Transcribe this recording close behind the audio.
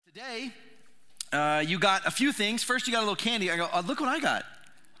Today, you got a few things. First, you got a little candy. I go, oh, look what I got.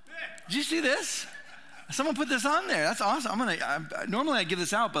 Did you see this? Someone put this on there. That's awesome. Normally I give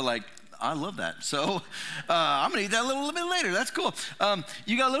this out, but I love that. So I'm gonna eat that a little bit later. That's cool.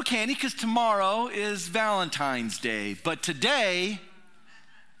 You got a little candy because tomorrow is Valentine's Day. But today,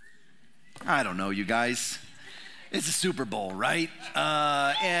 I don't know, you guys. It's a Super Bowl, right?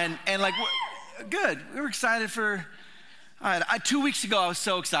 Good. We were excited for. 2 weeks ago, I was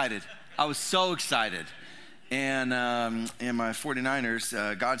so excited. And my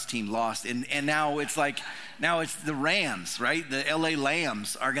 49ers, God's team lost. And now it's the Rams, right? The LA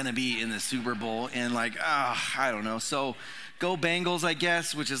Lambs are going to be in the Super Bowl. And I don't know. So go Bengals, I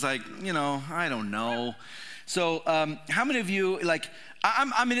guess, which is I don't know. So how many of you,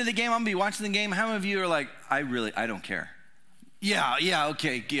 I'm into the game, I'm going to be watching the game. How many of you are I don't care? Yeah,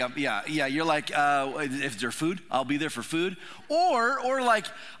 okay, yeah. You're if there's food, I'll be there for food. Or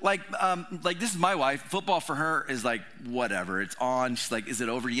this is my wife. Football for her is whatever. It's on. She's is it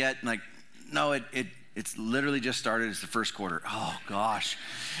over yet? No, it's literally just started. It's the first quarter. Oh gosh,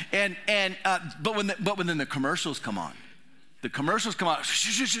 but when then the commercials come on,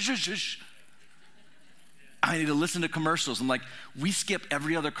 shh. I need to listen to commercials. I'm we skip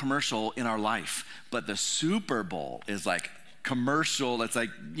every other commercial in our life, but the Super Bowl is commercial that's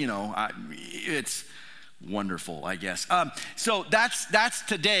it's wonderful, I guess. So that's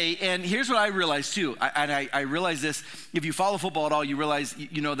today, and here's what I realized too. I realized this. If you follow football at all, you realize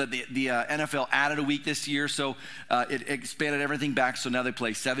that the NFL added a week this year, so it expanded everything back. So now they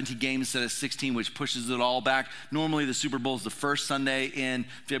play 17 games instead of 16, which pushes it all back. Normally the Super Bowl is the first Sunday in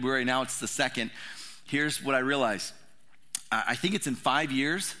February. Now it's the second. Here's what I realized. I think it's in 5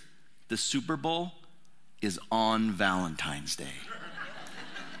 years, the Super Bowl is on Valentine's Day.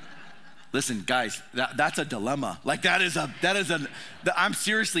 Listen, guys, that's a dilemma. I'm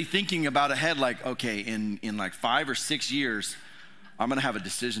seriously thinking about ahead, okay, in 5 or 6 years, I'm gonna have a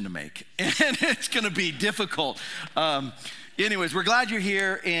decision to make. And it's gonna be difficult. Anyways, we're glad you're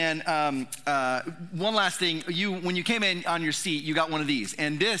here. And one last thing, when you came in on your seat, you got one of these.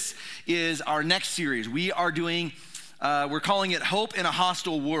 And this is our next series. We are doing we're calling it Hope in a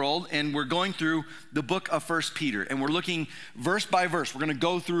Hostile World, and we're going through the book of 1 Peter, and we're looking verse by verse. We're going to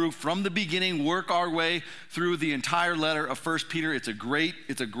go through from the beginning, work our way through the entire letter of 1 Peter. It's a great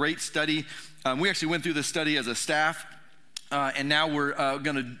study. We actually went through this study as a staff. And now we're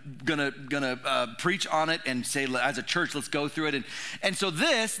gonna preach on it and say, as a church, let's go through it. And so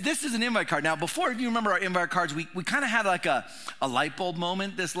this is an invite card. Now, before, if you remember our invite cards, we kind of had a light bulb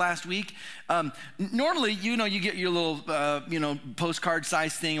moment this last week. Normally, you get your little, postcard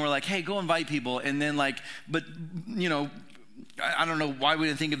size thing. And we're hey, go invite people. And then I don't know why we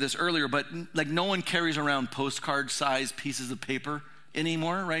didn't think of this earlier, but no one carries around postcard size pieces of paper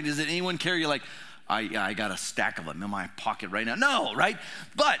anymore, right? Does anyone carry I got a stack of them in my pocket right now. No, right?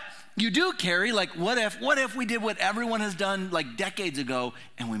 But you do carry, what if we did what everyone has done decades ago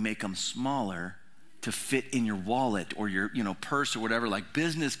and we make them smaller to fit in your wallet or your, purse or whatever,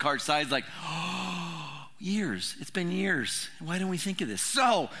 business card size, years. It's been years. Why didn't we think of this?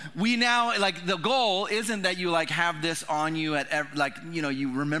 So we now, the goal isn't that you have this on you at,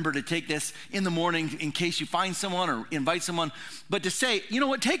 you remember to take this in the morning in case you find someone or invite someone, but to say, you know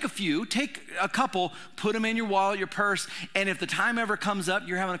what, take a couple, put them in your wallet, your purse, and if the time ever comes up,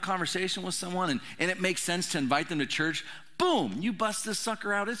 you're having a conversation with someone and it makes sense to invite them to church, boom, you bust this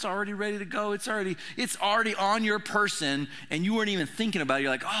sucker out. It's already ready to go. It's already on your person, and you weren't even thinking about it.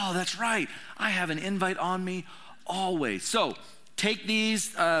 You're oh, that's right. I have an invite on me always. So take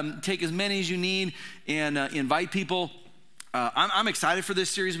these, take as many as you need, and invite people. I'm excited for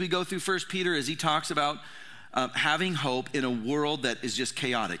this series we go through 1 Peter as he talks about having hope in a world that is just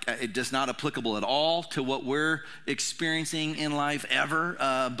chaotic. It is not applicable at all to what we're experiencing in life ever,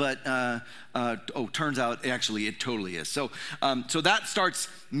 but turns out actually it totally is. So that starts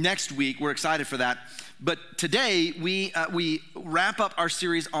next week. We're excited for that. But today we wrap up our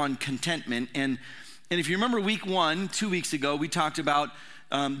series on contentment, and if you remember week 1, 2 weeks ago, we talked about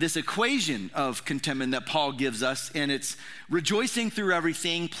this equation of contentment that Paul gives us, and it's rejoicing through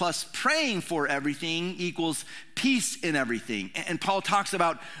everything plus praying for everything equals peace in everything. And Paul talks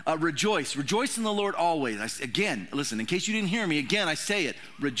about rejoice in the Lord always. Again, listen, in case you didn't hear me, again, I say it,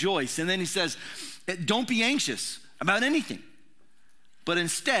 rejoice. And then he says, don't be anxious about anything, but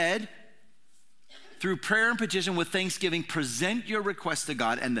instead, through prayer and petition with thanksgiving, present your requests to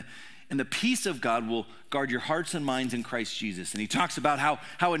God, and the peace of God will guard your hearts and minds in Christ Jesus. And he talks about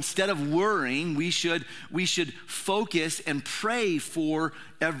how instead of worrying, we should focus and pray for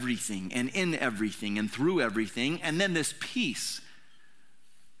everything and in everything and through everything. And then this peace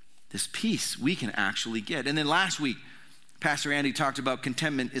this peace we can actually get. And then last week, Pastor Andy talked about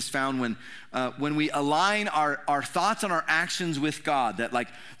contentment is found when we align our thoughts and our actions with God,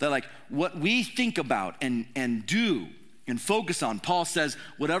 that what we think about and do and focus on. Paul says,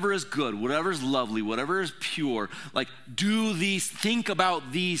 whatever is good, whatever is lovely, whatever is pure, think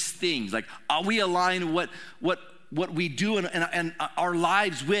about these things. We align what we do and our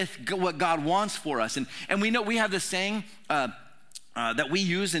lives with what God wants for us. And we know we have this saying that we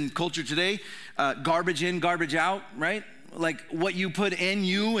use in culture today, garbage in, garbage out, right? Like what you put in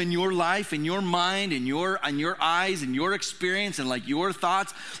you and your life and your mind and your eyes and your experience and like your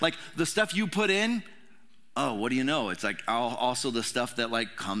thoughts, like the stuff you put in, oh, what do you know? It's like also the stuff that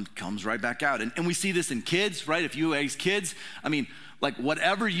like comes right back out. And we see this in kids, right? If you raise kids, I mean, like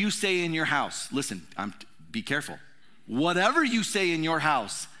whatever you say in your house, listen, be careful. Whatever you say in your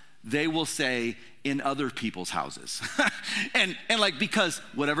house, they will say in other people's houses. and like, because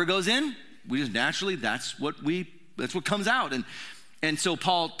whatever goes in, we just naturally, that's what comes out. And so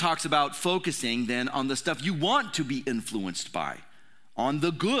Paul talks about focusing then on the stuff you want to be influenced by, on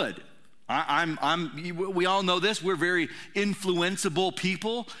the good. We all know this. We're very influenceable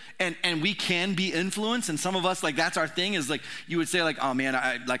people, and we can be influenced. And some of us, like, that's our thing, is like, you would say like, oh man,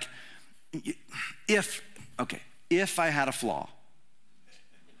 if I had a flaw,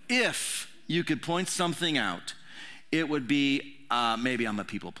 if you could point something out, it would be maybe I'm a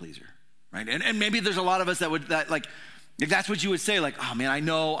people pleaser, right? And maybe there's a lot of us if that's what you would say, like, oh man, I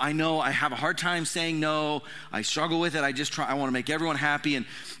know, I have a hard time saying no. I struggle with it. I want to make everyone happy.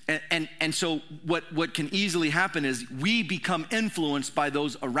 And so what can easily happen is we become influenced by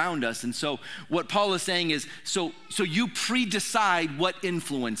those around us. And so what Paul is saying is, so you pre-decide what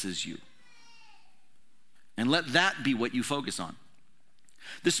influences you. And let that be what you focus on.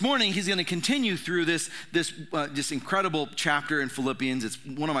 This morning, he's going to continue through this incredible chapter in Philippians. It's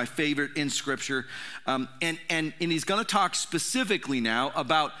one of my favorite in Scripture. And he's going to talk specifically now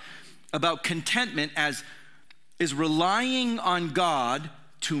about contentment as is relying on God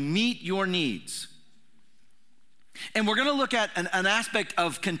to meet your needs. And we're going to look at an aspect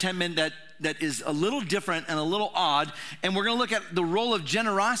of contentment that is a little different and a little odd. And we're going to look at the role of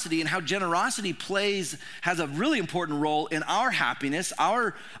generosity and how generosity has a really important role in our happiness,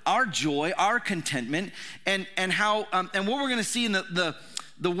 our joy, our contentment, and how and what we're going to see in the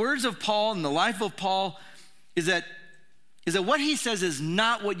words of Paul and the life of Paul is that what he says is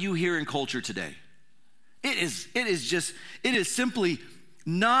not what you hear in culture today. It is simply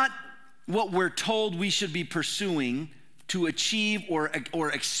not what we're told we should be pursuing to achieve or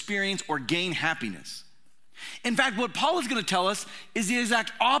experience or gain happiness. In fact, what Paul is going to tell us is the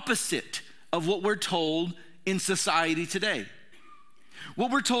exact opposite of what we're told in society today. What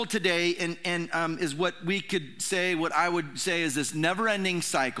we're told today is what I would say is this never-ending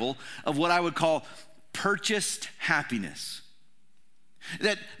cycle of what I would call purchased happiness.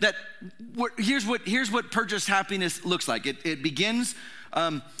 Here's what purchased happiness looks like. It begins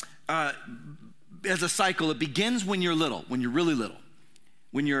as a cycle. It begins when you're little, when you're really little,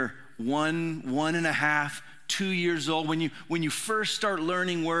 when you're 1.5, 2 years old, when you first start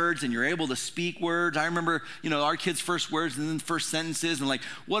learning words and you're able to speak words. I remember, our kids' first words and then first sentences, and like,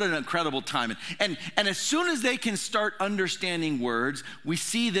 what an incredible time. And as soon as they can start understanding words, we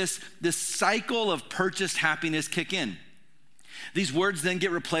see this cycle of purchased happiness kick in. These words then get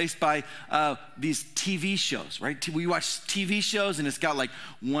replaced by these TV shows, right? We watch TV shows and it's got like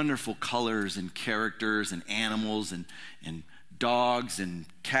wonderful colors and characters and animals and dogs and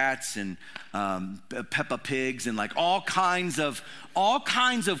cats and Peppa Pigs and like all kinds of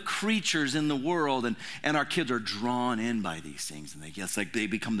creatures in the world, and our kids are drawn in by these things, and they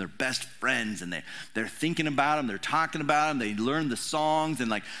become their best friends, and they're thinking about them, they're talking about them, they learn the songs,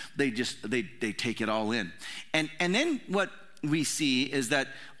 and like they take it all in, and then what we see is that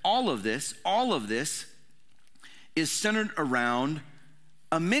all of this is centered around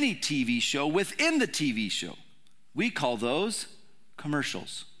a mini TV show within the TV show. We call those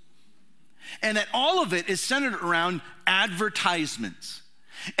commercials. And that all of it is centered around advertisements.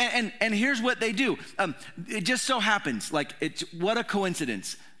 And here's what they do. It just so happens, what a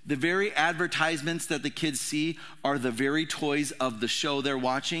coincidence. The very advertisements that the kids see are the very toys of the show they're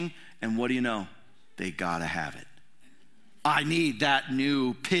watching. And what do you know? They gotta have it. I need that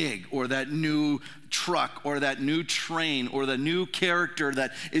new pig or that new truck or that new train or the new character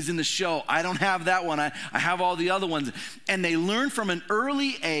that is in the show. I don't have that one. I have all the other ones. And they learn from an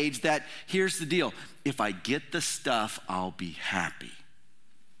early age that here's the deal. If I get the stuff, I'll be happy.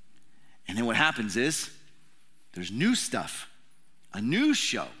 And then what happens is there's new stuff, a new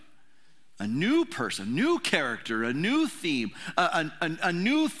show, a new person, new character, a new theme, a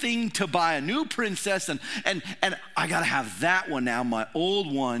new thing to buy, a new princess, and I gotta have that one now, my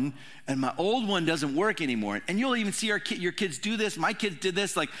old one, and my old one doesn't work anymore. And you'll even see your kids do this. My kids did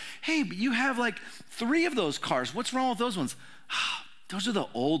this, like, hey, but you have like 3 of those cars. What's wrong with those ones? Those are the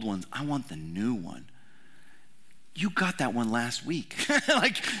old ones. I want the new one. You got that one last week.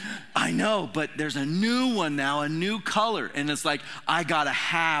 Like, I know, but there's a new one now, a new color. And it's like, I gotta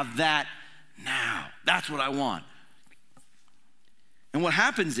have that now. That's what I want. And what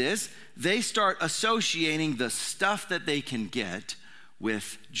happens is they start associating the stuff that they can get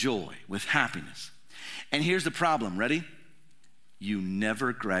with joy, with happiness. And here's the problem, ready? You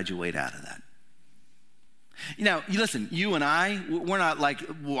never graduate out of that. Now, listen, you and I, we're not like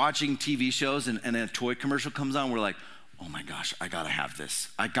watching TV shows and a toy commercial comes on, we're like, oh my gosh, I gotta have this.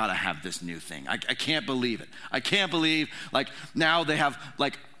 I gotta have this new thing. I can't believe it. I can't believe, like, now they have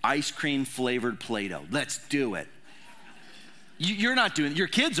like ice cream flavored Play-Doh. Let's do it. You're not doing it. Your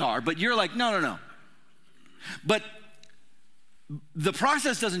kids are, but you're like, no. But the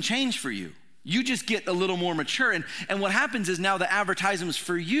process doesn't change for you. You just get a little more mature. And what happens is now the advertisements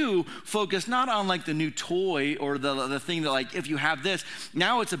for you focus not on like the new toy or the thing that like, if you have this,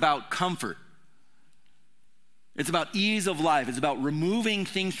 now it's about comfort. It's about ease of life. It's about removing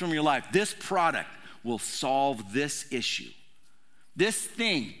things from your life. This product will solve this issue. This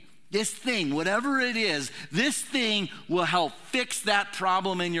thing, whatever it is, this thing will help fix that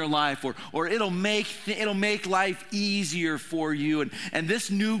problem in your life, or it'll make life easier for you. And this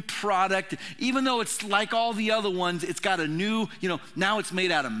new product, even though it's like all the other ones, it's got a new, now it's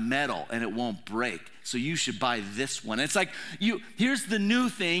made out of metal and it won't break. So you should buy this one. It's like, here's the new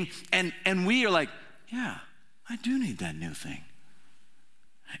thing, and we are like, yeah, I do need that new thing.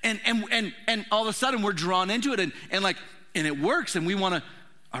 And all of a sudden we're drawn into it, and it works, and we want to,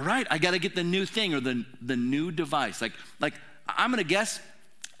 all right, I got to get the new thing or the new device. Like I'm going to guess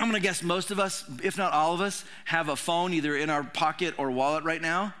most of us, if not all of us, have a phone either in our pocket or wallet right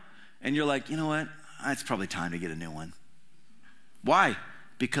now. And you're like, you know what? It's probably time to get a new one. Why?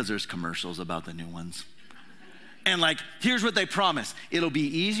 Because there's commercials about the new ones. And like, here's what they promise. It'll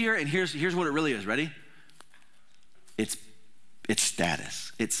be easier, and here's what it really is. Ready? It's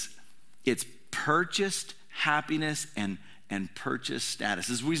status. It's purchased happiness and purchase status.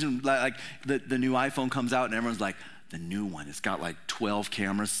 This is the reason like the new iPhone comes out and everyone's like, the new one, it's got like 12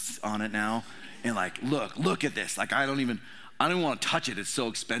 cameras on it now. And like, look at this. Like, I don't even want to touch it. It's so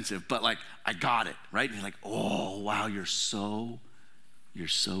expensive, but like, I got it, right? And you're like, oh, wow, you're so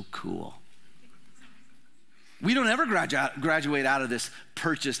cool. We don't ever graduate out of this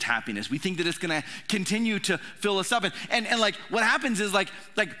purchased happiness. We think that it's gonna continue to fill us up. And like what happens is like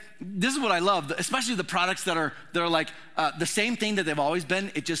this is what I love, especially the products that are like the same thing that they've always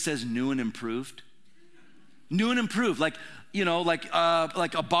been. It just says new and improved. New and improved, like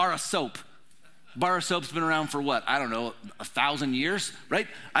a bar of soap. Bar of soap's been around for what? I don't know, 1,000 years, right?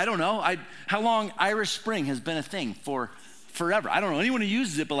 I don't know. How long Irish Spring has been a thing for forever. I don't know anyone who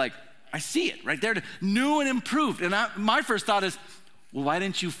uses it, but like, I see it right there, new and improved. And my first thought is, well, why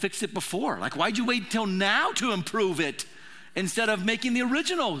didn't you fix it before? Like, why'd you wait until now to improve it instead of making the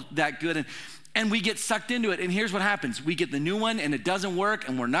original that good? And we get sucked into it. And here's what happens. We get the new one and it doesn't work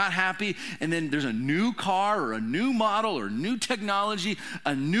and we're not happy. And then there's a new car or a new model or new technology,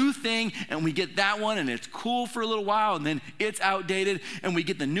 a new thing. And we get that one and it's cool for a little while and then it's outdated. And we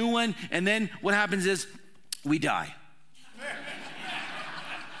get the new one. And then what happens is we die.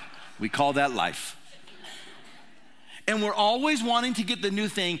 We call that life. And we're always wanting to get the new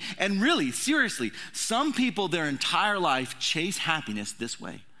thing. And really, seriously, some people their entire life chase happiness this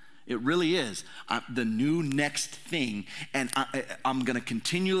way. It really is the new next thing. And I'm going to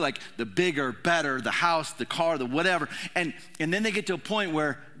continue like the bigger, better, the house, the car, the whatever. And then they get to a point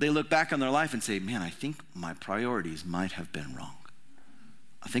where they look back on their life and say, man, I think my priorities might have been wrong.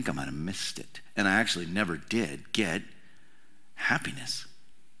 I think I might have missed it. And I actually never did get happiness.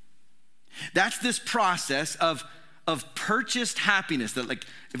 That's this process of purchased happiness, that like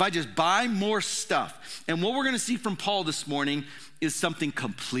if I just buy more stuff. And what we're going to see from Paul this morning is something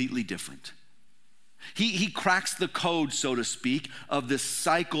completely different. He cracks the code, so to speak, of this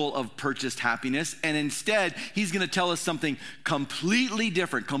cycle of purchased happiness. And instead, he's going to tell us something completely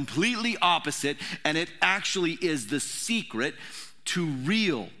different, completely opposite. And it actually is the secret to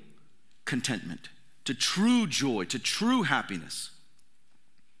real contentment, to true joy, to true happiness.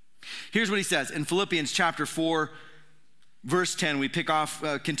 Here's what he says in Philippians chapter 4, verse 10. We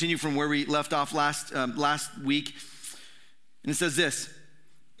continue from where we left off last week. And it says this: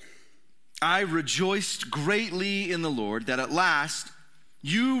 I rejoiced greatly in the Lord that at last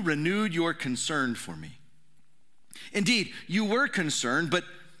You renewed your concern for me. Indeed, you were concerned,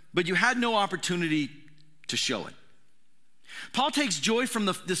 but you had no opportunity to show it. Paul takes joy from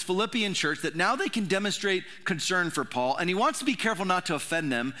this Philippian church that now they can demonstrate concern for Paul, and he wants to be careful not to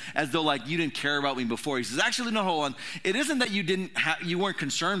offend them as though like you didn't care about me before. He says, actually, no, hold on. It isn't that you weren't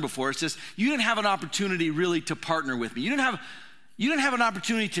concerned before. It's just you didn't have an opportunity really to partner with me. You didn't have an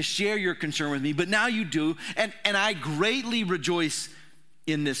opportunity to share your concern with me, but now you do, and I greatly rejoice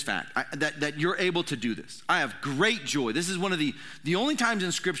in this fact, that you're able to do this. I have great joy. This is one of the only times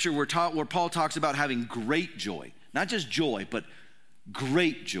in Scripture where Paul talks about having great joy. Not just joy, but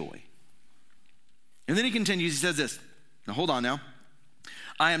great joy. And then he continues, he says this. Now hold on now.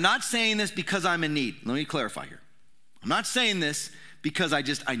 I am not saying this because I'm in need. Let me clarify here. I'm not saying this because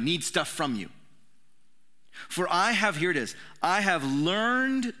I need stuff from you. For here it is, I have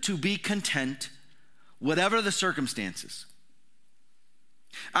learned to be content whatever the circumstances.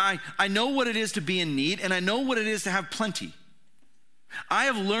 I know what it is to be in need, and I know what it is to have plenty. I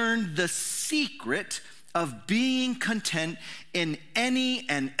have learned the secret of being content in any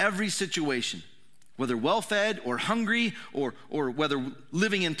and every situation, whether well-fed or hungry, or whether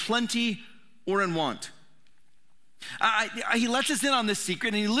living in plenty or in want. He lets us in on this secret,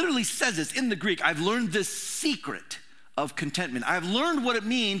 and he literally says this in the Greek. I've learned this secret of contentment. I've learned what it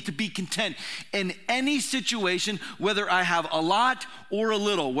means to be content in any situation, whether I have a lot or a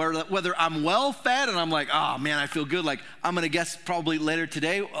little, whether I'm well fed and I'm like, oh man, I feel good. Like I'm going to guess probably later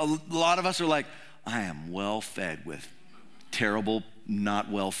today, a lot of us are like, I am well fed with terrible, not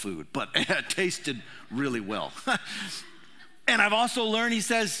well food, but it tasted really well. And I've also learned, he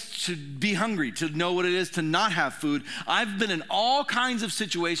says, to be hungry, to know what it is to not have food. I've been in all kinds of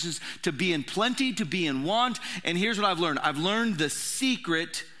situations, to be in plenty, to be in want. And here's what I've learned. I've learned the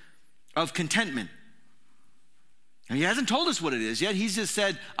secret of contentment. And he hasn't told us what it is yet. He's just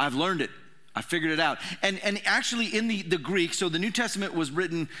said, I've learned it. I figured it out. And actually in the Greek, so the New Testament was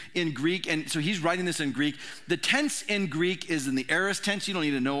written in Greek, and so he's writing this in Greek. The tense in Greek is in the aorist tense. You don't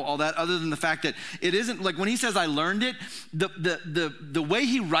need to know all that other than the fact that it isn't, like when he says I learned it, the way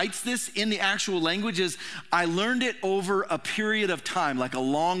he writes this in the actual language is I learned it over a period of time, like a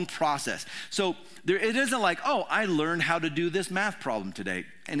long process. So it isn't like, oh, I learned how to do this math problem today.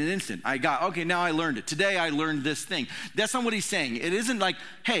 In an instant, okay, now I learned it. Today I learned this thing. That's not what he's saying. It isn't like,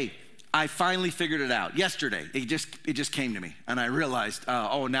 hey, I finally figured it out. Yesterday, it just came to me, and I realized,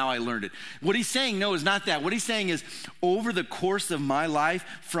 now I learned it. What he's saying, no, is not that. What he's saying is, over the course of my life,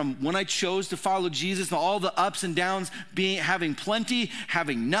 from when I chose to follow Jesus, and all the ups and downs, having plenty,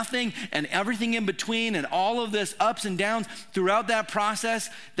 having nothing, and everything in between, and all of this ups and downs, throughout that process,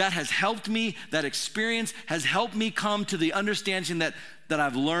 that has helped me, that experience has helped me come to the understanding that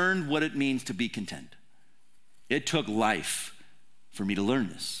I've learned what it means to be content. It took life for me to learn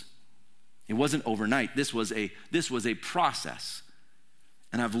this. It wasn't overnight. This was a process.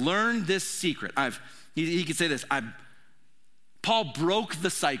 And I've learned this secret. He could say this, Paul broke the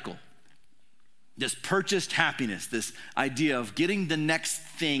cycle. This purchased happiness, this idea of getting the next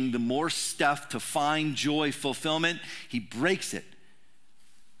thing, the more stuff to find joy, fulfillment, he breaks it.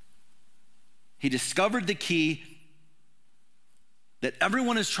 He discovered the key that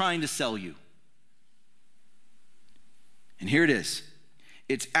everyone is trying to sell you. And here it is.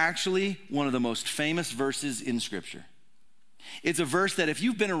 It's actually one of the most famous verses in Scripture. It's a verse that if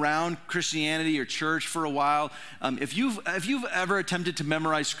you've been around Christianity or church for a while, if you've ever attempted to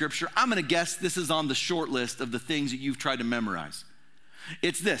memorize Scripture, I'm going to guess this is on the short list of the things that you've tried to memorize.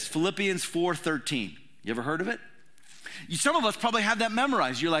 It's this, Philippians 4:13. You ever heard of it? Some of us probably have that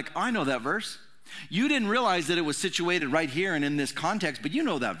memorized. You're like, oh, I know that verse. You didn't realize that it was situated right here and in this context, but you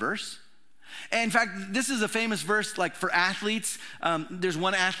know that verse. And in fact, this is a famous verse like for athletes. There's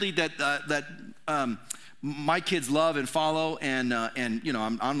one athlete that my kids love and follow, and you know,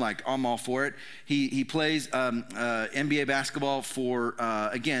 I'm all for it. He plays NBA basketball for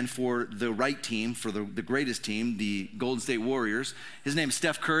the right team, for the greatest team, the Golden State Warriors. His name is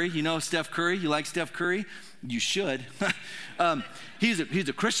Steph Curry. You know Steph Curry? You like Steph Curry? You should. He's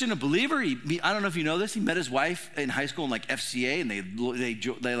a Christian, a believer. I don't know if you know this. He met his wife in high school in like FCA, and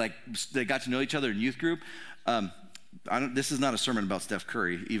they got to know each other in youth group. This is not a sermon about Steph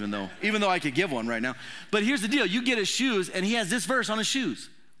Curry, even though I could give one right now. But here's the deal: you get his shoes, and he has this verse on his shoes.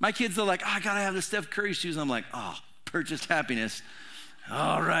 My kids are like, I gotta have the Steph Curry shoes. I'm like, purchased happiness.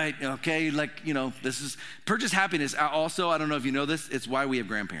 All right, okay, like, you know, this is purchased happiness. Also, I don't know if you know this. It's why we have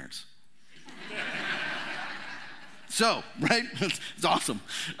grandparents. So, right? It's awesome.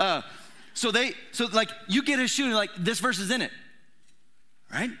 So you get his shoe and like, this verse is in it,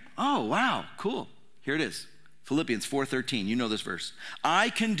 right? Oh, wow, cool. Here it is. Philippians 4:13, you know this verse.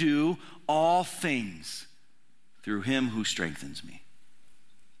 I can do all things through him who strengthens me.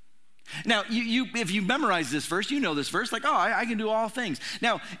 Now, if you memorize this verse, you know this verse, like, I can do all things.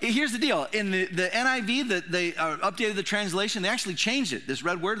 Now, here's the deal. In the NIV, they updated the translation. They actually changed it. This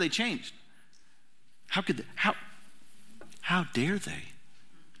red word, they changed. How dare they?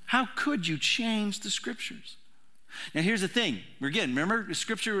 How could you change the scriptures? Now, here's the thing. Again, remember, the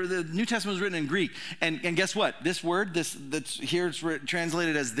scripture, the New Testament was written in Greek. And guess what? This word, that's here, it's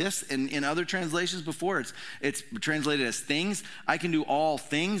translated as this. And in other translations before, it's translated as things. I can do all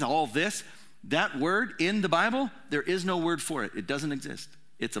things, all this. That word in the Bible, there is no word for it. It doesn't exist.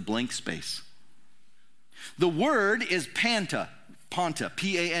 It's a blank space. The word is panta,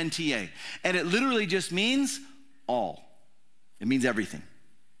 P-A-N-T-A. And it literally just means all. It means everything.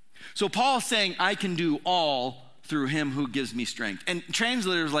 So Paul's saying, I can do all through him who gives me strength. And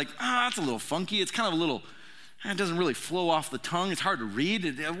translators are like, that's a little funky. It's kind of it doesn't really flow off the tongue. It's hard to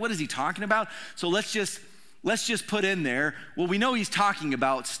read. What is he talking about? So let's just put in there, well, we know he's talking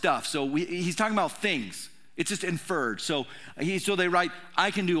about stuff. So he's talking about things. It's just inferred. So they write,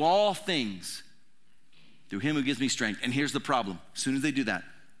 I can do all things through him who gives me strength. And here's the problem. As soon as they do that,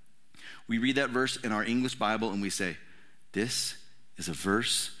 we read that verse in our English Bible and we say, this is a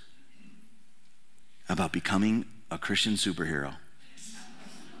verse about becoming a Christian superhero.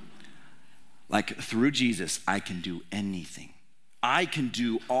 Like, through Jesus, I can do anything. I can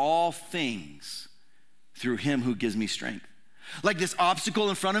do all things through him who gives me strength. Like this obstacle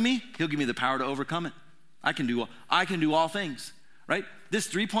in front of me, he'll give me the power to overcome it. I can do all things, right? This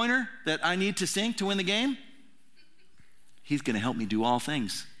three-pointer that I need to sink to win the game, he's going to help me do all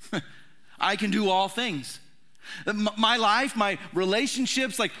things. I can do all things. My life, my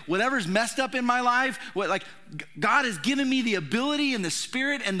relationships, like whatever's messed up in my life, God has given me the ability and the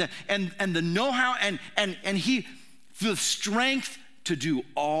spirit and the know-how and the strength to do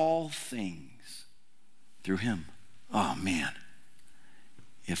all things through him. Oh man,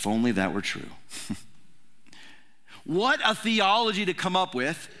 if only that were true. What a theology to come up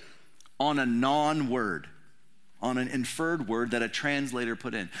with on a non-word, on an inferred word that a translator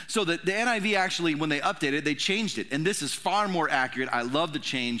put in. So the NIV actually, when they updated, they changed it. And this is far more accurate. I love the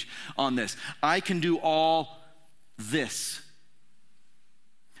change on this. I can do all this.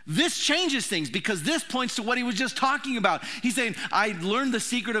 This changes things because this points to what he was just talking about. He's saying, I learned the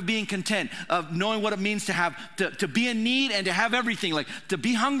secret of being content, of knowing what it means to have, to be in need and to have everything, like to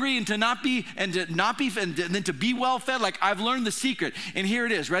be hungry and to not be, and then to be well fed. Like, I've learned the secret. And here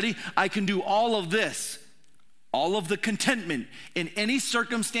it is. Ready? I can do all of this. All of the contentment in any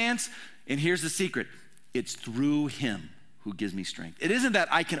circumstance. And here's the secret. It's through him who gives me strength. It isn't that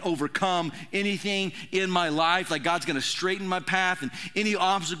I can overcome anything in my life, like God's gonna straighten my path and any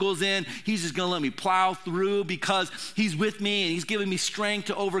obstacles in, he's just gonna let me plow through because he's with me and he's giving me strength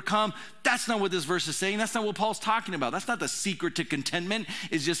to overcome. That's not what this verse is saying. That's not what Paul's talking about. That's not the secret to contentment.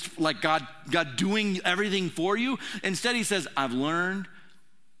 It's just like God doing everything for you. Instead, he says, I've learned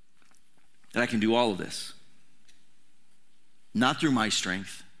that I can do all of this. Not through my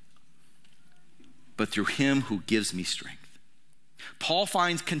strength, but through him who gives me strength. Paul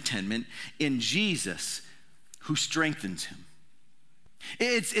finds contentment in Jesus who strengthens him.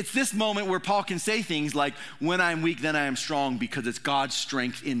 It's this moment where Paul can say things like, when I'm weak, then I am strong, because it's God's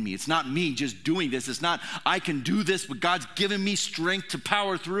strength in me. It's not me just doing this. It's not, I can do this, but God's given me strength to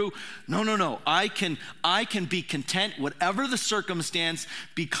power through. No. I can be content, whatever the circumstance,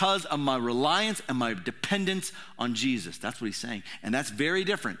 because of my reliance and my dependence on Jesus. That's what he's saying. And that's very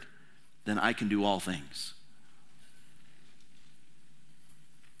different than I can do all things.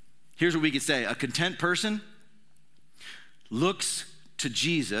 Here's what we could say. A content person looks to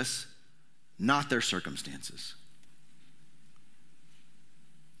Jesus, not their circumstances.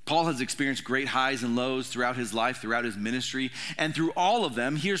 Paul has experienced great highs and lows throughout his life, throughout his ministry, and through all of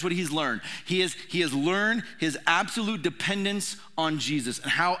them, here's what he's learned. He has learned his absolute dependence on Jesus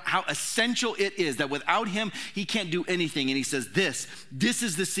and how essential it is that without him, he can't do anything. And he says this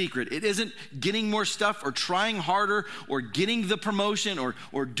is the secret. It isn't getting more stuff or trying harder or getting the promotion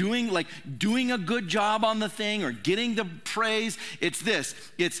or doing a good job on the thing or getting the praise. It's this.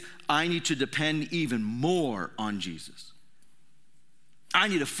 It's, I need to depend even more on Jesus. I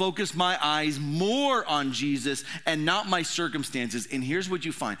need to focus my eyes more on Jesus and not my circumstances. And here's what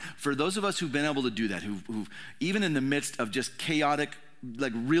you find. For those of us who've been able to do that, who've even in the midst of just chaotic,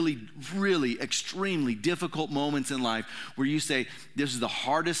 like really, really extremely difficult moments in life where you say, this is the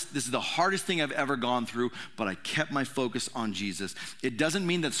hardest thing I've ever gone through, but I kept my focus on Jesus. It doesn't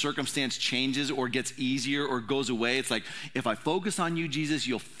mean that circumstance changes or gets easier or goes away. It's like, if I focus on you, Jesus,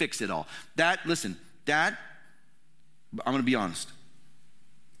 you'll fix it all. That I'm gonna be honest.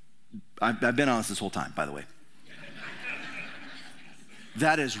 I've been honest this whole time, by the way.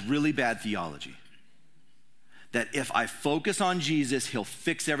 That is really bad theology. That if I focus on Jesus, he'll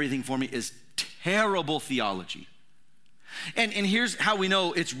fix everything for me is terrible theology. And here's how we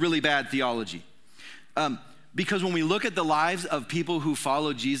know it's really bad theology. Because when we look at the lives of people who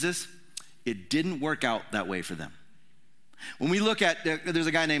followed Jesus, it didn't work out that way for them. When we look at, there's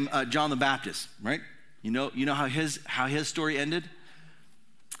a guy named John the Baptist, right? You know how his story ended?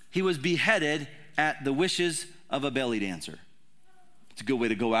 He was beheaded at the wishes of a belly dancer. It's a good way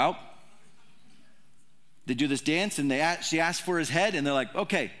to go out. They do this dance and she asked for his head and they're like,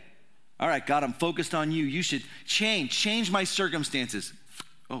 okay, all right, God, I'm focused on you. You should change my circumstances.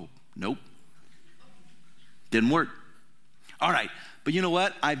 Oh, nope. Didn't work. All right, but you know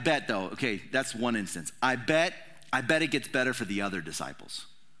what? I bet though, okay, that's one instance. I bet it gets better for the other disciples.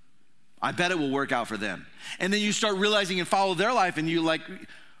 I bet it will work out for them. And then you start realizing and follow their life and you like,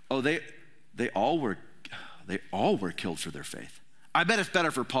 oh, they all were killed for their faith. I bet it's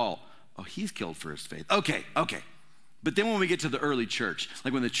better for Paul. Oh, he's killed for his faith. Okay. But then when we get to the early church,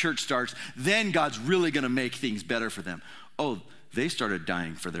 like when the church starts, then God's really gonna make things better for them. Oh, they started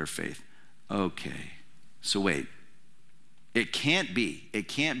dying for their faith. Okay, so wait. It can't be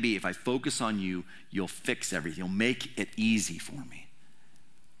if I focus on you, you'll fix everything. You'll make it easy for me.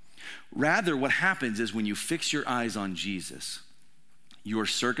 Rather, what happens is when you fix your eyes on Jesus, your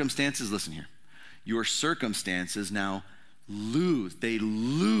circumstances, listen here, your circumstances now lose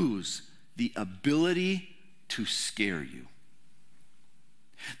the ability to scare you.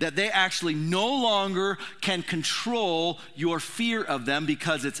 That they actually no longer can control your fear of them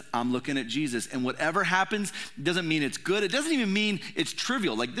because I'm looking at Jesus. And whatever happens doesn't mean it's good. It doesn't even mean it's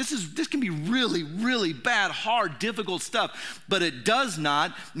trivial. Like this can be really, really bad, hard, difficult stuff. But it does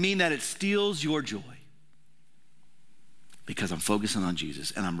not mean that it steals your joy. Because I'm focusing on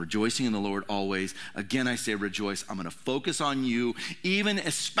Jesus and I'm rejoicing in the Lord always. Again, I say rejoice. I'm gonna focus on you, even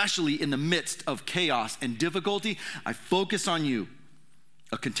especially in the midst of chaos and difficulty. I focus on you.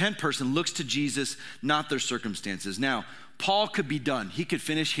 A content person looks to Jesus, not their circumstances. Now, Paul could be done. He could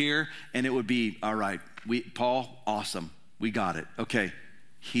finish here and it would be, all right, Paul, awesome. We got it. Okay,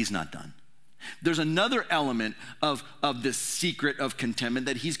 he's not done. There's another element of this secret of contentment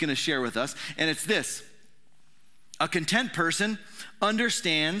that he's gonna share with us, and it's this. A content person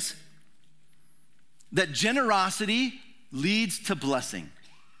understands that generosity leads to blessing.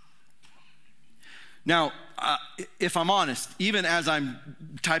 Now, if I'm honest, even as I'm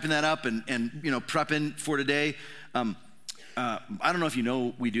typing that up and prepping for today, I don't know if you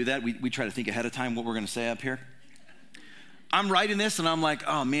know we do that. We try to think ahead of time what we're going to say up here. I'm writing this and I'm like,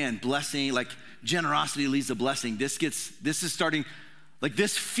 oh man, blessing, like generosity leads to blessing. This is starting. Like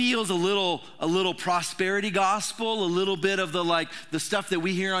this feels a little prosperity gospel, a little bit of the stuff that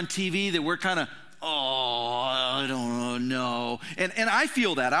we hear on TV that we're kind of, I don't know. And I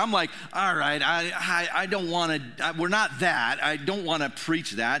feel that. I'm like, all right, I don't want to, we're not that. I don't want to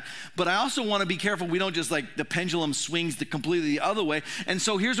preach that. But I also want to be careful we don't just the pendulum swings completely the other way. And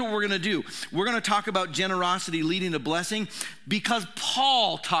so here's what we're going to do. We're going to talk about generosity leading to blessing because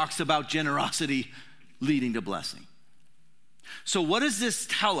Paul talks about generosity leading to blessing. So what does this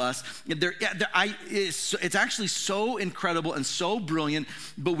tell us? It's actually so incredible and so brilliant,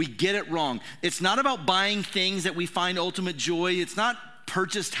 but we get it wrong. It's not about buying things that we find ultimate joy. It's not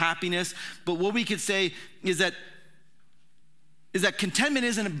purchased happiness. But what we could say is that contentment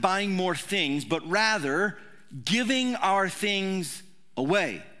isn't buying more things, but rather giving our things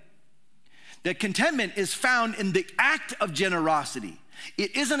away. That contentment is found in the act of generosity.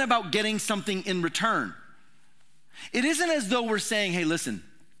 It isn't about getting something in return. It isn't as though we're saying, hey, listen,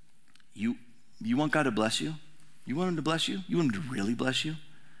 you want God to bless you? You want him to bless you? You want him to really bless you?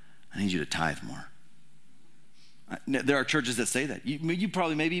 I need you to tithe more. There are churches that say that. You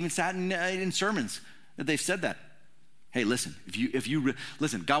probably maybe even sat in sermons that they've said that. Hey, listen,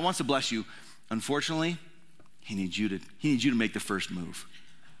 listen, God wants to bless you. Unfortunately, he needs you to make the first move.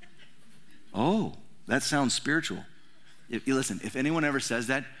 Oh, that sounds spiritual. Listen, if anyone ever says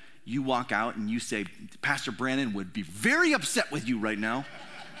that, you walk out and you say, Pastor Brandon would be very upset with you right now.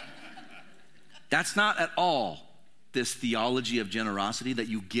 That's not at all this theology of generosity that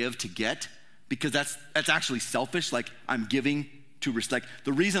you give to get, because that's actually selfish. Like I'm giving to respect.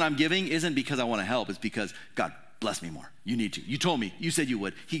 The reason I'm giving isn't because I want to help. It's because God bless me more. You need to. You told me. You said you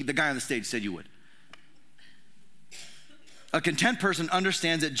would. The guy on the stage said you would. A content person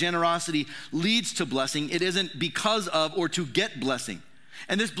understands that generosity leads to blessing. It isn't because of or to get blessing.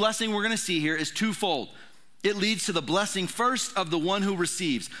 And this blessing we're going to see here is twofold. It leads to the blessing first of the one who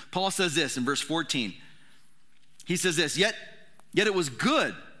receives. Paul says this in verse 14. He says this, yet it was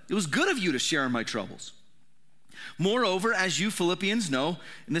good. It was good of you to share in my troubles. Moreover, as you Philippians know,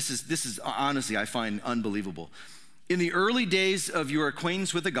 and this is honestly, I find unbelievable. In the early days of your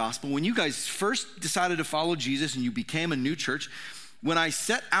acquaintance with the gospel, when you guys first decided to follow Jesus and you became a new church, when I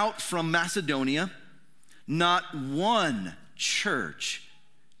set out from Macedonia, not one church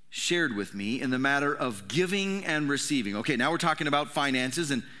shared with me in the matter of giving and receiving. Okay, now we're talking about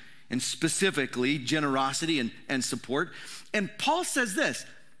finances and specifically generosity and support. And Paul says this,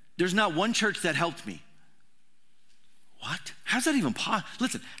 there's not one church that helped me. What? How's that even possible?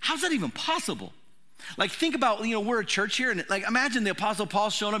 Listen, how's that even possible? Like, think about, we're a church here, and like, imagine the Apostle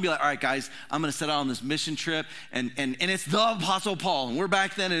Paul showing up and be like, all right, guys, I'm going to set out on this mission trip, and it's the Apostle Paul, and we're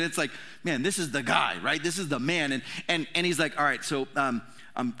back then, and it's like, man, this is the guy, right? This is the man, and he's like, all right, so I'm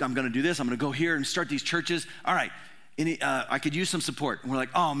going to do this. I'm going to go here and start these churches. All right, and I could use some support. And we're like,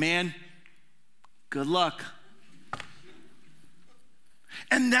 oh, man, good luck.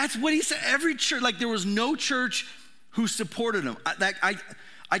 And that's what he said. Every church, like, there was no church who supported him.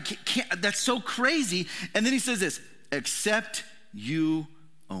 I can't, that's so crazy. And then he says this, except you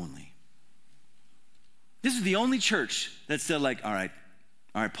only. This is the only church that said like, all right,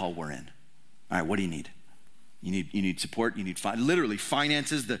 Paul, we're in. All right, what do you need? You need support, you need literally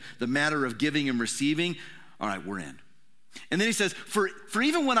finances, the matter of giving and receiving. All right, we're in. And then he says, for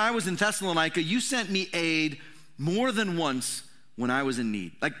even when I was in Thessalonica, you sent me aid more than once when I was in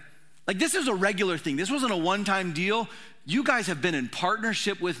need. Like this is a regular thing. This wasn't a one-time deal. You guys have been in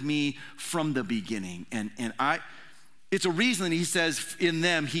partnership with me from the beginning. And it's a reason that he says in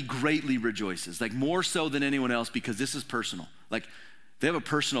them, he greatly rejoices, like more so than anyone else, because this is personal. Like they have a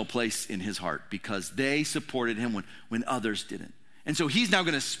personal place in his heart because they supported him when others didn't. And so he's now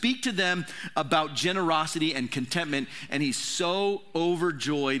going to speak to them about generosity and contentment, and he's so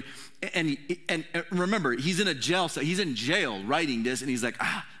overjoyed. And remember, he's in jail writing this, and he's like,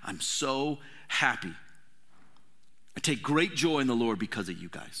 I'm so happy. I take great joy in the Lord because of you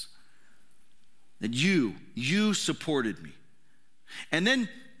guys. That you supported me. And then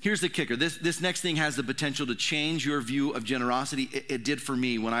here's the kicker. This next thing has the potential to change your view of generosity. It did for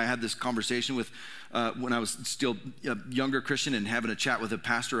me when I had this conversation with, when I was still a younger Christian and having a chat with a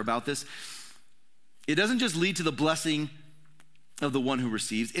pastor about this. It doesn't just lead to the blessing of the one who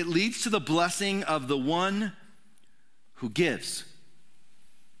receives. It leads to the blessing of the one who gives.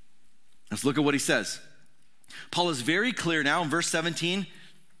 Let's look at what he says. Paul is very clear now in verse 17.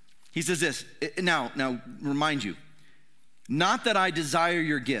 He says this, now remind you, not that I desire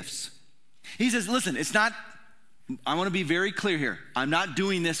your gifts. He says, listen, it's not, I want to be very clear here. I'm not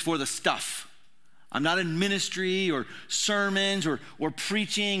doing this for the stuff. I'm not in ministry or sermons or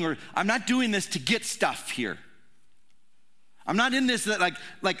preaching, or I'm not doing this to get stuff here. I'm not in this that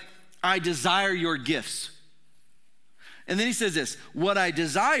like I desire your gifts. And then he says this, what I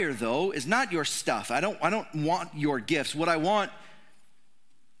desire though is not your stuff. I don't want your gifts. What I want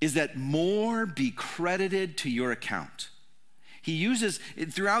is that more be credited to your account. He uses,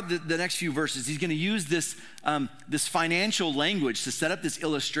 throughout the next few verses, he's going to use this financial language to set up this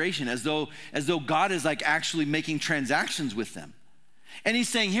illustration as though God is like actually making transactions with them. And he's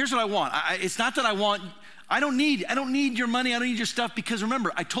saying, here's what I want. It's not that I don't need your money. I don't need your stuff, because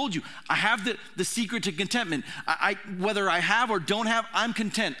remember, I told you, I have the secret to contentment. Whether I have or don't have, I'm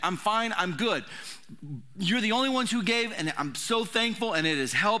content. I'm fine. I'm good. You're the only ones who gave, and I'm so thankful, and it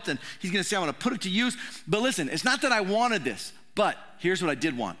has helped. And he's going to say, I want to put it to use. But listen, it's not that I wanted this, but here's what I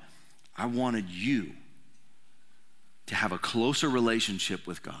did want. I wanted you to have a closer relationship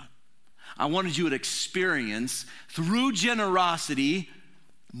with God. I wanted you to experience through generosity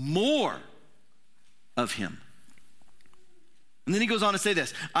more of him. And then he goes on to say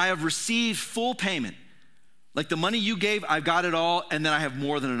this, I have received full payment. Like the money you gave, I've got it all, and then I have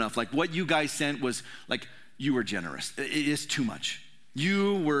more than enough. Like what you guys sent was like, you were generous. It is too much.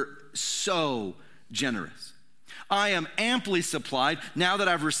 You were so generous. I am amply supplied now that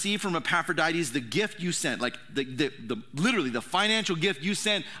I've received from Epaphroditus the gift you sent. Like literally the financial gift you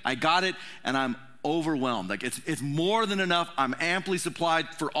sent, I got it, and I'm overwhelmed. Like it's more than enough. I'm amply supplied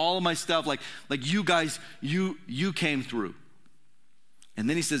for all of my stuff. Like you guys, you came through. And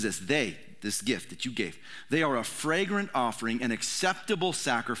then he says this gift that you gave, they are a fragrant offering, an acceptable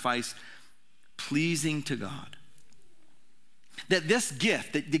sacrifice, pleasing to God. That this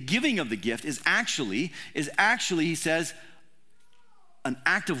gift, the giving of the gift is actually, he says, an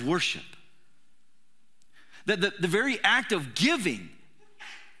act of worship. That the very act of giving,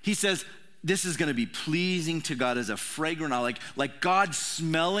 he says, this is going to be pleasing to God as a fragrant, like God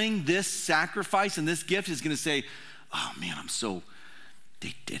smelling this sacrifice and this gift is going to say, oh man,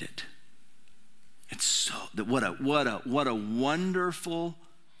 they did it. It's so, what a wonderful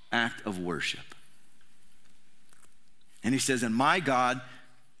act of worship. And he says, and my God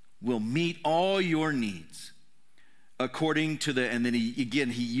will meet all your needs according to and then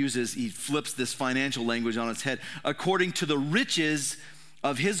he flips this financial language on its head, according to the riches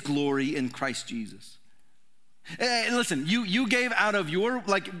of his glory in Christ Jesus. And listen, you gave out of your,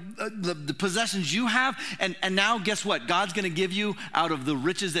 the possessions you have, and now guess what? God's gonna give you out of the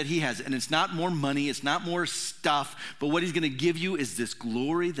riches that he has. And it's not more money, it's not more stuff, but what he's gonna give you is this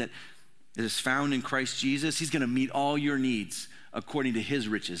glory that is found in Christ Jesus. He's gonna meet all your needs according to his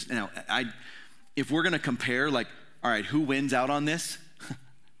riches. Now, if we're gonna compare, all right, who wins out on this?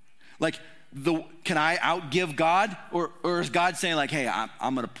 Can I outgive God? Or is God saying hey,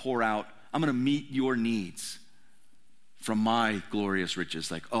 I'm gonna pour out, I'm gonna meet your needs from my glorious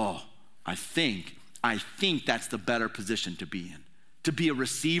riches? I think that's the better position to be in. To be a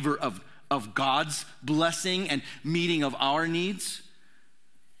receiver of God's blessing and meeting of our needs.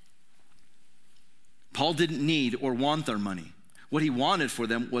 Paul didn't need or want their money. What he wanted for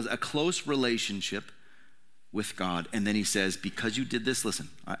them was a close relationship with God. And then he says, because you did this, listen,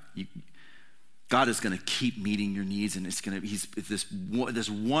 God is going to keep meeting your needs, and it's this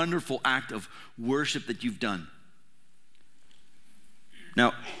wonderful act of worship that you've done.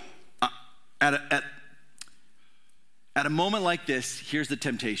 Now, at a moment like this, here's the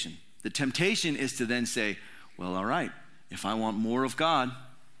temptation. The temptation is to then say, well, all right, if I want more of God,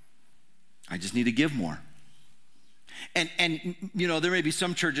 I just need to give more. And there may be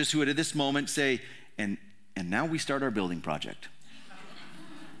some churches who at this moment say, and now we start our building project.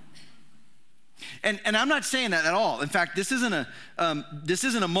 And I'm not saying that at all. In fact, this isn't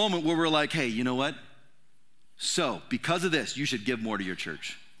a moment where we're like, hey, you know what? So because of this, you should give more to your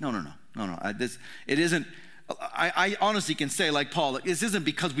church. No. It isn't. I honestly can say, like Paul, this isn't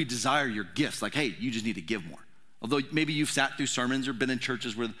because we desire your gifts. Hey, you just need to give more. Although maybe you've sat through sermons or been in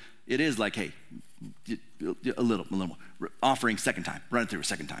churches where it is hey, a little more. Offering second time, run it through a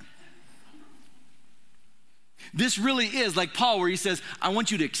second time. This really is like Paul, where he says, I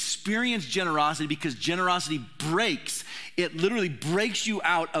want you to experience generosity, because generosity it literally breaks you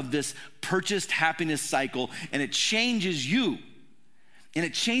out of this purchased happiness cycle, and it changes you. And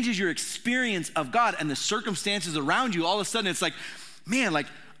it changes your experience of God and the circumstances around you. All of a sudden it's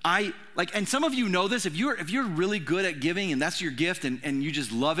and some of you know this, if you're really good at giving and that's your gift and you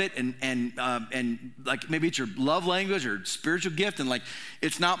just love it and maybe it's your love language or spiritual gift and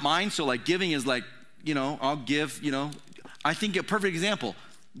it's not mine. So giving is I'll give, I think a perfect example,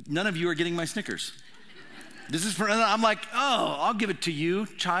 none of you are getting my Snickers. This is I'm I'll give it to you,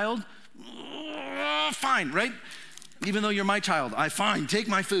 child. Fine, right? Even though you're my child, fine, take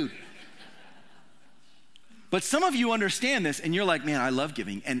my food. But some of you understand this and you're like, man, I love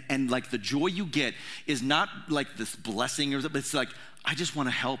giving. And the joy you get is not this blessing, it's I just want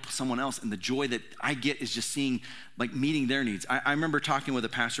to help someone else. And the joy that I get is just seeing, meeting their needs. I remember talking with a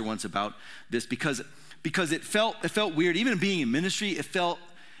pastor once about this because it felt weird. Even being in ministry, it felt,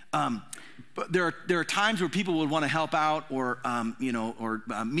 there are times where people would want to help out or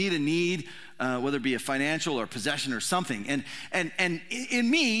meet a need, whether it be a financial or possession or something. And in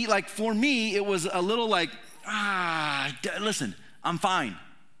me, for me, it was a little listen, I'm fine.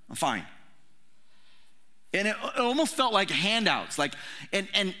 And it almost felt like handouts, I'll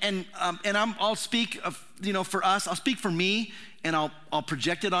speak for us. I'll speak for me, and I'll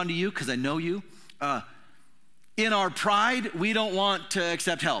project it onto you because I know you. In our pride, we don't want to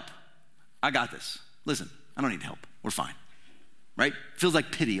accept help. I got this. Listen, I don't need help. We're fine, right? Feels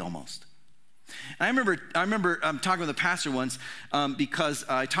like pity almost. And I remember talking with a pastor once because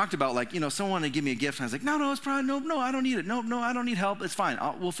I talked about someone wanted to give me a gift, and I was like, no, it's probably no, I don't need it. No, I don't need help. It's fine.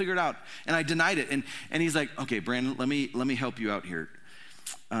 We'll figure it out. And I denied it. And he's like, okay, Brandon, let me help you out here.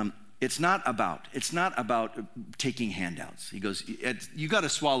 It's not about taking handouts. He goes, you got to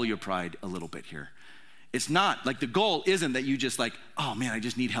swallow your pride a little bit here. It's not the goal isn't that you just oh man, I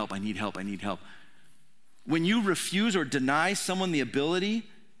just need help. I need help. When you refuse or deny someone the ability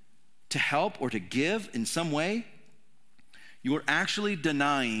to help or to give in some way, you are actually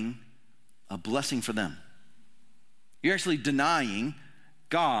denying a blessing for them. You're actually denying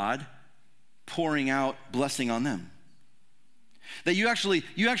God pouring out blessing on them. That you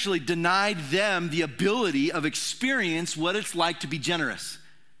actually denied them the ability of experience what it's like to be generous.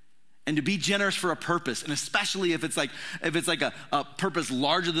 And to be generous for a purpose, and especially if it's a purpose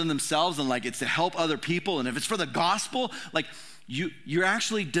larger than themselves, and it's to help other people, and if it's for the gospel, you're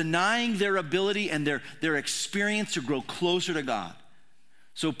actually denying their ability and their experience to grow closer to God.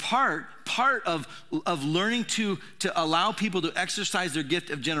 So part of learning to allow people to exercise their gift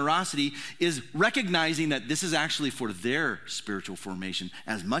of generosity is recognizing that this is actually for their spiritual formation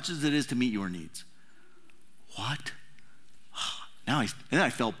as much as it is to meet your needs. What? Now I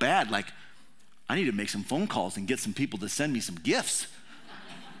felt bad, like I need to make some phone calls and get some people to send me some gifts.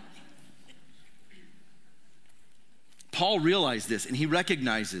 Paul realized this and he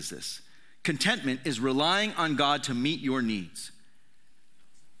recognizes this. Contentment is relying on God to meet your needs.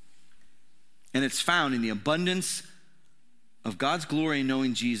 And it's found in the abundance of God's glory in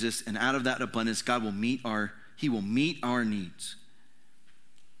knowing Jesus, and out of that abundance, He will meet our needs.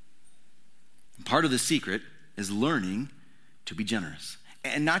 And part of the secret is learning to be generous,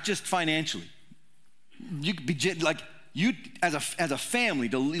 and not just financially. You could be like you as a family.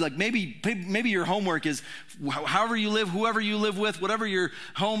 Like maybe your homework is however you live, whoever you live with, whatever your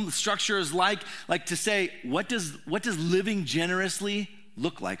home structure is like to say what does living generously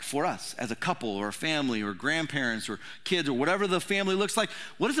look like for us as a couple or a family or grandparents or kids or whatever the family looks like.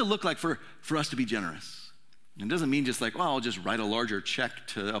 What does it look like for us to be generous? It doesn't mean just like, well, I'll just write a larger check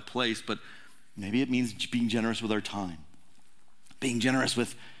to a place, but maybe it means being generous with our time, being generous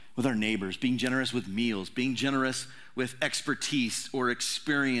with our neighbors, being generous with meals, being generous with expertise or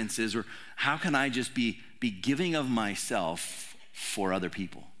experiences, or how can I just be giving of myself for other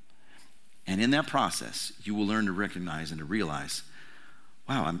people? And in that process, you will learn to recognize and to realize,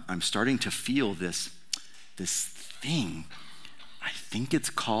 wow, I'm starting to feel this thing. I think it's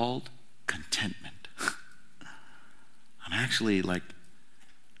called contentment. I'm actually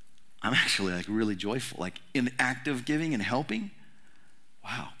really joyful, like in the act of giving and helping.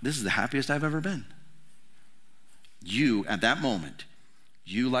 Wow, this is the happiest I've ever been. You, at that moment,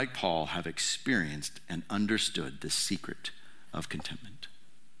 you like Paul have experienced and understood the secret of contentment.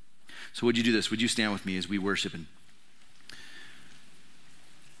 So would you do this? Would you stand with me as we worship and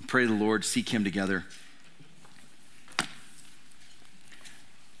pray to the Lord, seek him together?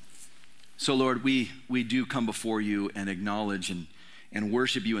 So Lord, we do come before you and acknowledge and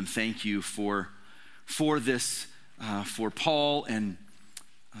worship you and thank you for this, for Paul and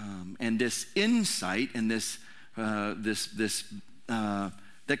this insight and this that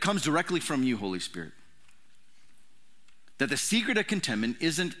comes directly from you, Holy Spirit. That the secret of contentment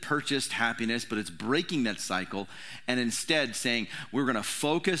isn't purchased happiness, but it's breaking that cycle and instead saying, we're gonna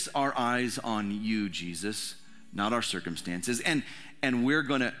focus our eyes on you, Jesus, not our circumstances. And we're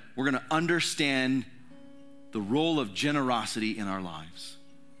gonna understand the role of generosity in our lives.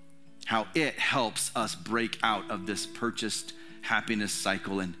 How it helps us break out of this purchased happiness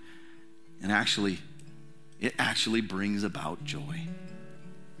cycle and it actually brings about joy.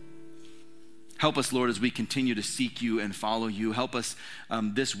 Help us, Lord, as we continue to seek you and follow you. Help us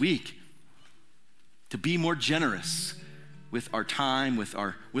this week to be more generous with our time, with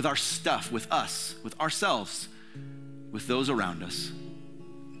our stuff, with us, with ourselves, with those around us.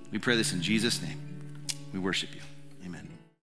 We pray this in Jesus' name. We worship you.